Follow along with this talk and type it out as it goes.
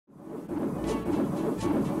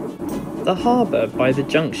The harbour by the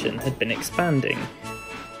junction had been expanding.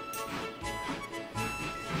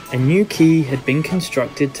 A new quay had been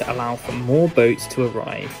constructed to allow for more boats to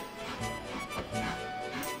arrive.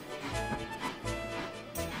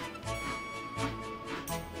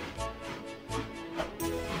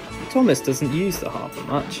 Thomas doesn't use the harbour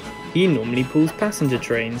much. He normally pulls passenger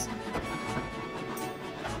trains.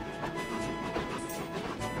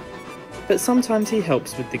 But sometimes he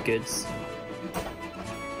helps with the goods.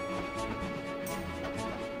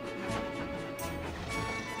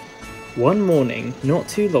 One morning, not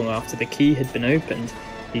too long after the quay had been opened,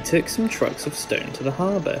 he took some trucks of stone to the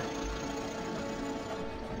harbour.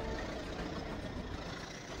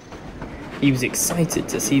 He was excited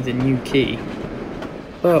to see the new quay.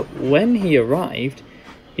 But when he arrived,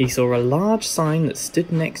 he saw a large sign that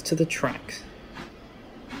stood next to the tracks.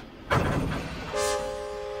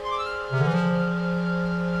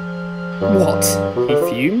 What? He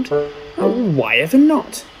fumed. Oh, why ever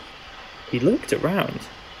not? He looked around.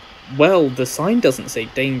 Well, the sign doesn't say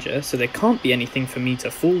danger, so there can't be anything for me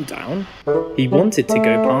to fall down. He wanted to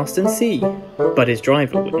go past and see, but his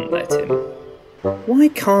driver wouldn't let him. Why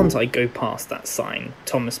can't I go past that sign?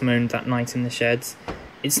 Thomas moaned that night in the sheds.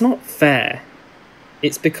 It's not fair.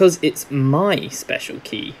 It's because it's my special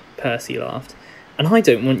quay, Percy laughed, and I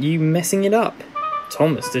don't want you messing it up.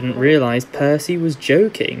 Thomas didn't realise Percy was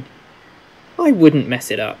joking. I wouldn't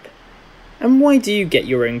mess it up. And why do you get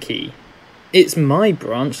your own quay? It's my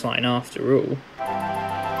branch line after all.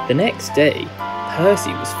 The next day,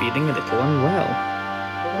 Percy was feeling a little unwell.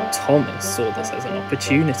 Thomas saw this as an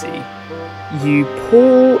opportunity. You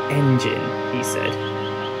poor engine, he said.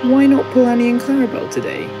 Why not pull Annie and Clarabel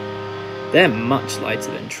today? They're much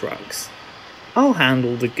lighter than trucks. I'll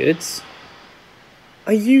handle the goods.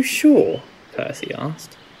 Are you sure? Percy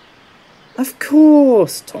asked. Of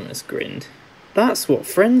course, Thomas grinned. That's what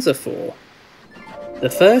friends are for. The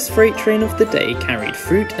first freight train of the day carried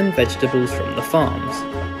fruit and vegetables from the farms.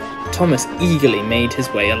 Thomas eagerly made his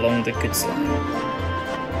way along the goods line.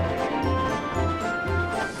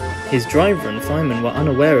 His driver and fireman were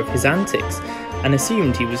unaware of his antics and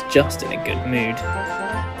assumed he was just in a good mood.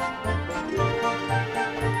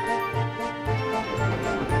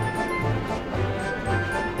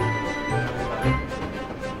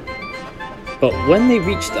 But when they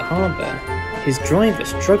reached the harbour, his driver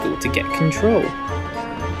struggled to get control.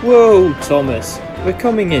 Whoa, Thomas, we're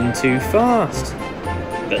coming in too fast.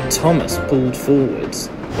 But Thomas pulled forwards.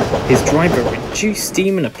 His driver reduced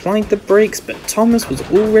steam and applied the brakes, but Thomas was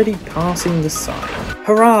already passing the sign.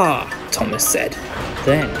 Hurrah! Thomas said.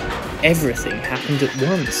 Then, everything happened at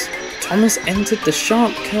once. Thomas entered the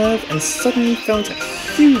sharp curve and suddenly felt a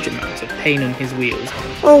huge amount of pain on his wheels.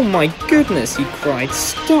 Oh my goodness, he cried.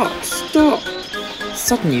 Stop, stop!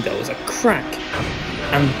 Suddenly there was a crack,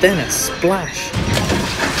 and then a splash.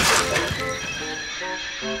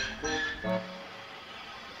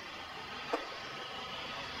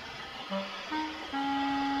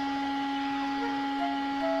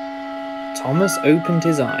 Thomas opened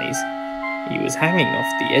his eyes. He was hanging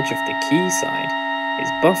off the edge of the quayside, his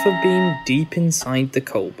buffer beam deep inside the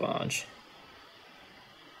coal barge.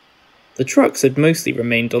 The trucks had mostly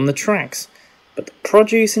remained on the tracks, but the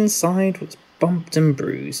produce inside was bumped and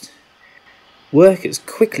bruised. Workers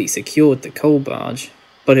quickly secured the coal barge,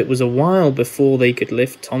 but it was a while before they could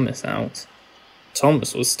lift Thomas out.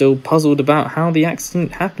 Thomas was still puzzled about how the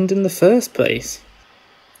accident happened in the first place.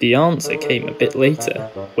 The answer came a bit later,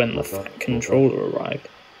 when the fat controller arrived.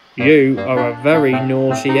 You are a very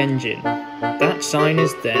naughty engine. That sign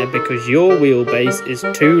is there because your wheelbase is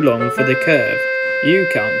too long for the curve. You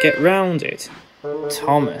can't get round it.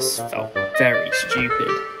 Thomas felt very stupid.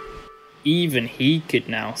 Even he could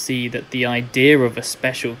now see that the idea of a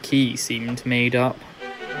special quay seemed made up.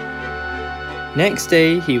 Next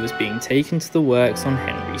day, he was being taken to the works on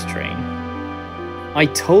Henry's train. I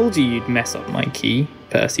told you you'd mess up my quay,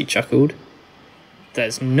 Percy chuckled.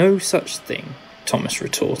 There's no such thing, Thomas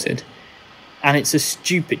retorted. And it's a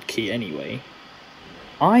stupid quay anyway.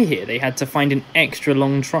 I hear they had to find an extra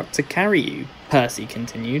long truck to carry you, Percy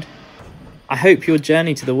continued. I hope your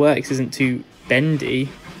journey to the works isn't too bendy.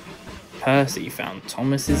 Percy found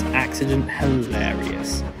Thomas's accident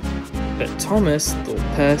hilarious. But Thomas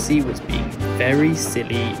thought Percy was being very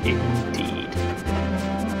silly indeed.